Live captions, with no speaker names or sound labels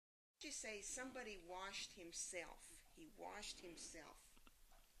you say somebody washed himself? He washed himself.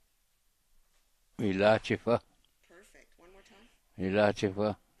 Ilachifa. Perfect. One more time.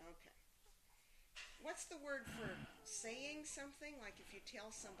 Ilachifa. Okay. What's the word for saying something? Like if you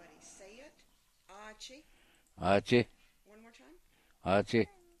tell somebody, say it. Achi. Achi. One more time. Achi.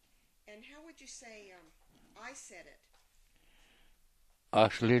 And how would you say, I said it?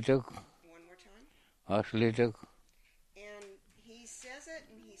 Ashlituk. One more time. Ashlituk. And he says it,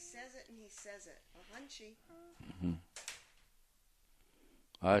 and he says it, and he says it. Ahanchi.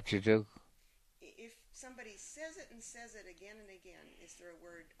 Achituk. If somebody says it and says it again and again, is there a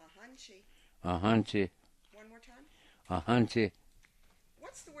word ahanchi? Ahanchi. One more time. Ahanchi.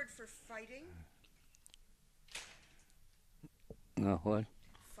 What's the word for fighting? No, what?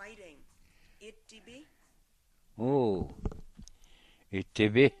 Fighting. Ittibi. Oh.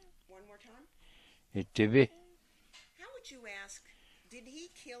 Ittibi. One more time. Ittibi. How would you ask, did he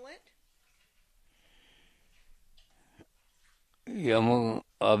kill it? Yamu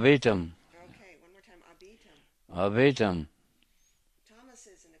abitam. Okay, one more time. Abitam. Abitam. Thomas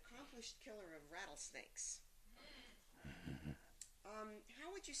is an accomplished killer of rattlesnakes.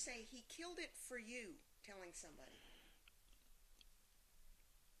 How would you say he killed it for you, telling somebody?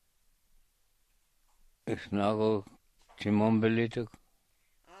 Isnago chimambelituk.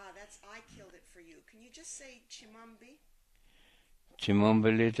 That's I killed it for you. Can you just say chimambi?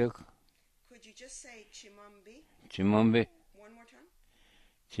 Chimambelituk. Could you just say chimambi? Chimambi. One more time?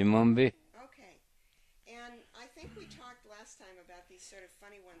 Chimambi. Okay. And I think we talked last time about these sort of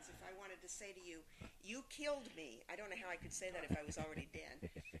funny ones. If I wanted to say to you, you killed me. I don't know how I could say that if I was already dead.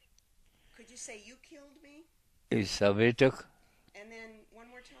 Could you say you killed me? Isabituk. And then one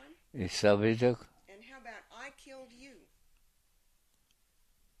more time? Isabituk. And how about I killed you?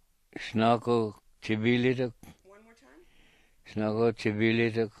 Snago chibilituk. One more time? Snago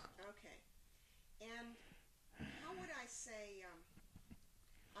chibilituk. Okay. And how would I say,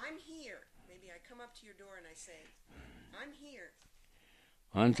 I'm here? Maybe I come up to your door and I say, I'm here.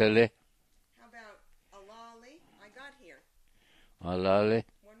 Antale. How about alali? I got here. Alale.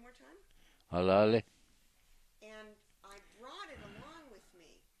 One more time? Alale. And I brought it along with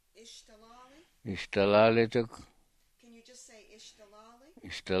me. Ishtalali? Istalalituk. Can you just say ishtalali?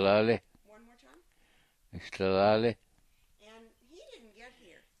 Istalale. One more time? Istalale. And he didn't get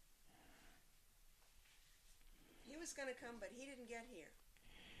here. He was going to come, but he didn't get here.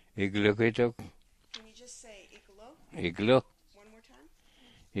 Iglukituk. Can you just say iglo? Iglu. One more time?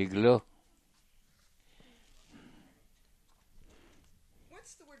 Iglu.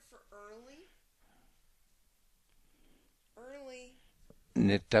 What's the word for early? Early.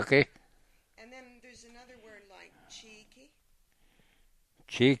 Nitake. And then there's another word like cheeky.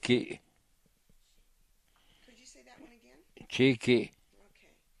 Cheeky. Could you say that one again? Cheeky.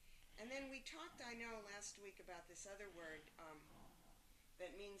 Okay. And then we talked, I know, last week about this other word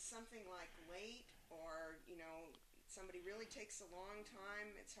that means something like late or, somebody really takes a long time.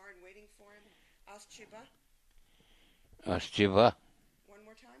 It's hard waiting for him. Aschiba. Aschiva. One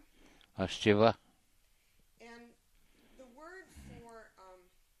more time. Aschiva. And the word for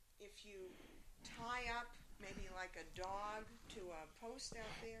if you tie up maybe like a dog to a post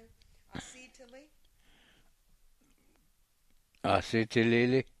out there, asitili.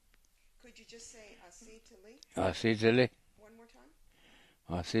 Asitilili. Could you just say asitili? Asitili. One more time.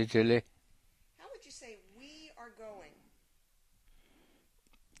 Asitili. How would you say we are going?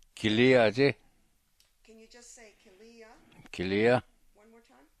 Kiliaje. Can you just say kilia? Kilia. One more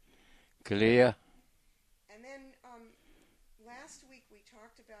time. Kilia. And then last week we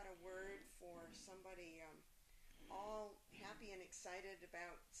talked about a word for somebody all happy and excited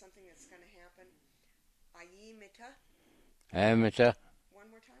about something that's going to happen. Ayimita. Amita. One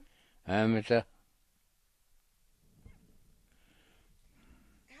more time. Amita.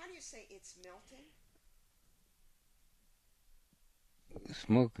 How do you say it's melting?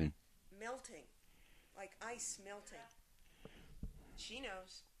 Smoking. Melting. Like ice melting. She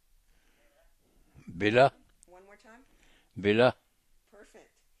knows. Bila. One more time. Bila.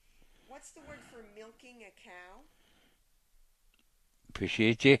 Perfect. What's the word for milking a cow?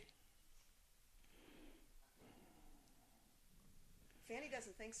 Pishichi. Fanny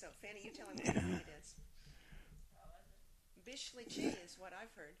doesn't think so. Fanny, you tell him what you think it is. Bishlichi is what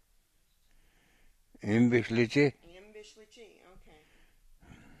I've heard. Imbishlichi. Imbishlichi, okay.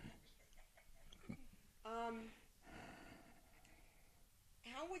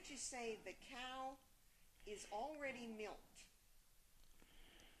 How would you say the cow is already milked?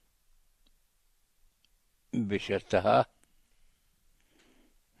 Bishastaha.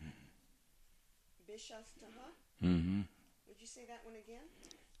 Bishastaha? Mm-hmm. Would you say that one again?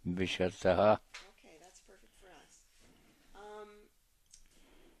 Bishataha. Okay, that's perfect for us.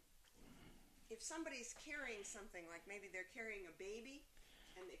 If somebody's carrying something, like maybe they're carrying a baby,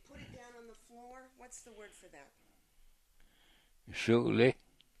 and they put it down on the floor, what's the word for that? Shuli.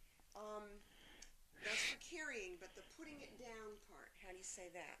 That's for carrying, but the putting it down part, how do you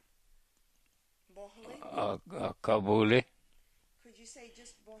say that? Bohali? Kabuli. Could you say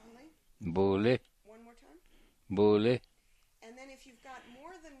just bohali? Buli. One more time? Buli. And then if you've got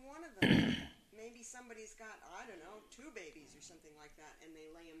more than one of them, maybe somebody's got, I don't know, 2 babies or something like that, and they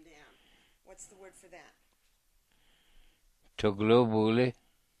lay them down. What's the word for that? Tuglu buli.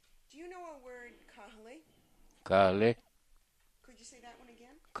 Do you know a word, kahali? Kali. Could you say that one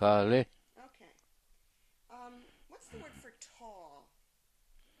again? Kali. Okay. What's the word for tall?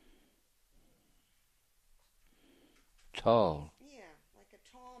 Tall. Yeah, like a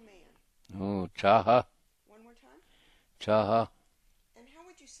tall man. Oh, Chaha. One more time? Chaha. And how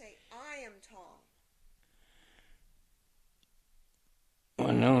would you say, I am tall?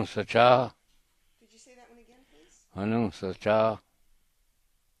 Anu Sacha. Could you say that one again, please? Anu Sacha.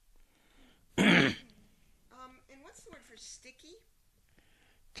 And what's the word for sticky?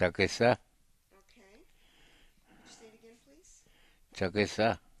 Chakisa. Okay. Could you say it again, please?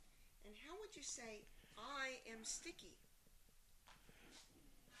 Chakisa. And how would you say, I am sticky?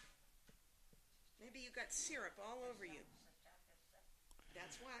 Maybe you got syrup all over you.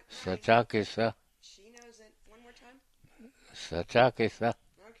 That's what. Right. Sachakisa. She knows it. One more time. Sachakisa.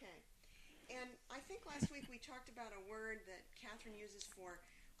 Okay. And I think last week we talked about a word that Catherine uses for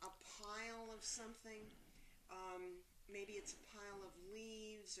a pile of something. Maybe it's a pile of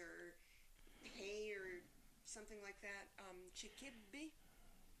leaves or hay or something like that. Chikibbi.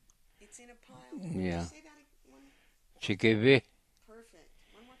 It's in a pile. Yeah. Did you say that one? Chikibi. Perfect.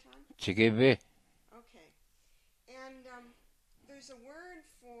 One more time. Chikibi. Okay. And there's a word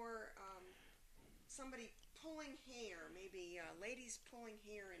for somebody pulling hair. Maybe ladies pulling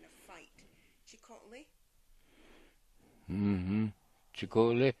hair in a fight. Chikotli.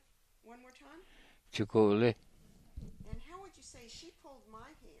 Chikoli. One more time. Chikoli. And how would you say she pulled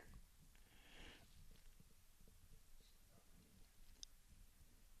my hair?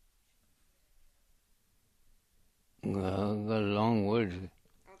 Got long words.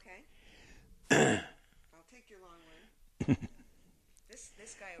 Okay. I'll take your long word.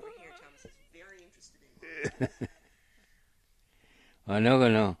 This guy over here, Thomas, is very interested in long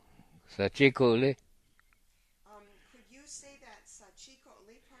words. No. Sachikoli. Could you say that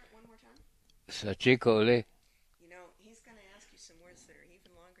Sachikotli part one more time? Sachikoli. You know, he's going to ask you some words that are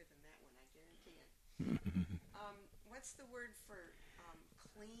even longer than that one, I guarantee it. What's the word for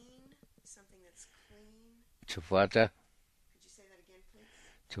clean? Something that's clean? Chufata. Could you say that again, please?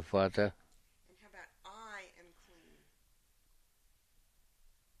 Chufata. And how about I am clean?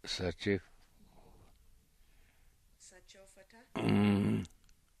 Sachif. Sachofata?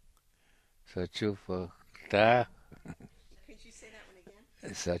 Sachufata. Could you say that one again?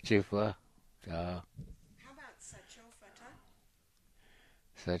 Sachifata. How about Sachofata?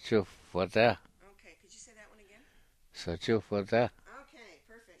 Sachufata. Okay, could you say that one again? Sachufata. Okay,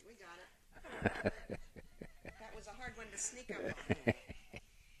 perfect. We got it. That was a hard one to sneak up on you.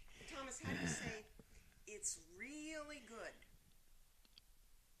 Thomas, how do you say it's really good?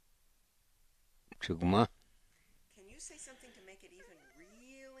 Chugma. Can you say something to make it even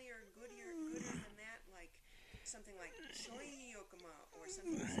really or gooder than that? Like something like choyokama or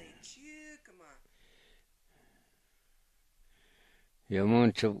something to say chukama.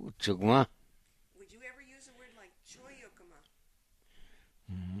 Yamun chugma. Would you ever use a word like choyokama?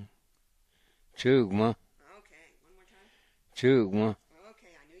 Chugma. Okay, one more time. Chugma.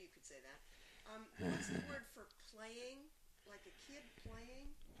 Okay, I knew you could say that. What's the word for playing? Like a kid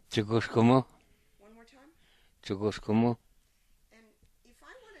playing? Chukushkumo. One more time. Chukushkumo. And if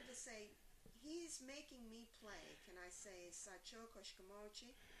I wanted to say, he's making me play, can I say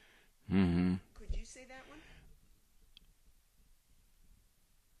sachokoshkamochi? Could you say that one?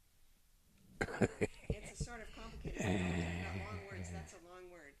 It's a sort of complicated word. We're talking about long words. That's a long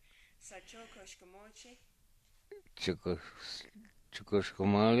word. Sachokoshkamochi.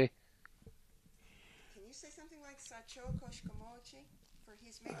 Chukushkumali. Can you say something like sachokoshkamochi for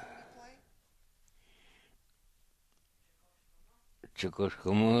he's making me play?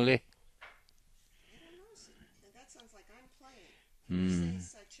 Chukushkumali. I don't know. That sounds like I'm playing. Can you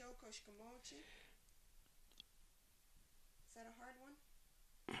say sachokoshkamochi? Is that a hard one?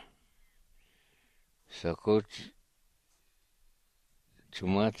 Sakoch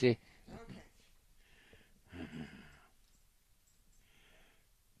Chumati. Okay.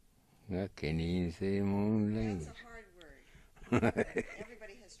 I can't even say my own That's language. a hard word.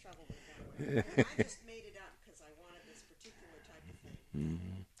 Everybody has has trouble with that word. And I just made it up because I wanted this particular type of thing.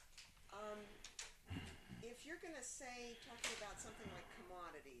 If you're going to say, talking about something like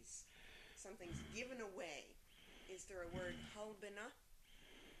commodities, something's given away, is there a word halbina?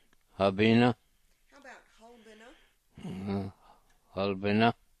 Habina. How about halbina?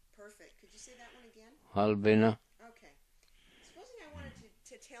 Halbina. Perfect. Could you say that one again? Halbina. Okay. Supposing I wanted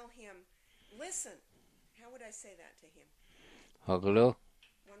to tell him, listen. How would I say that to him? Haglo.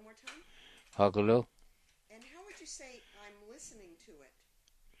 One more time. Haglo. And how would you say, I'm listening to it?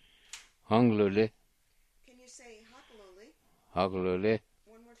 Hanglule. Can you say hakaloli? Haglule.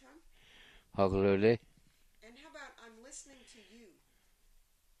 One more time. Haglule. And how about I'm listening to you?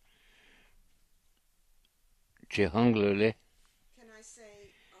 Chihanglule. Can I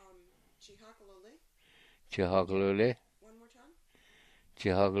say chihakaloli? Chihaglule. One more time.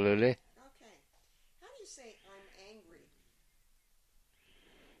 Chihaglule. Okay. How do you say I'm angry?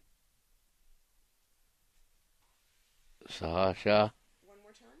 Sahasha. One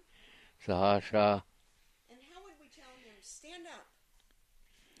more time. Sahasha. And how would we tell him, stand up?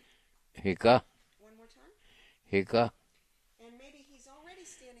 Hika. One more time. Hika. And maybe he's already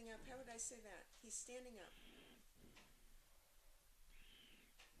standing up. How would I say that? He's standing up.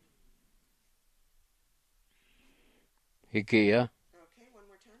 Hikiya. Okay, one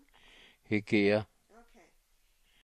more time. Hikiya.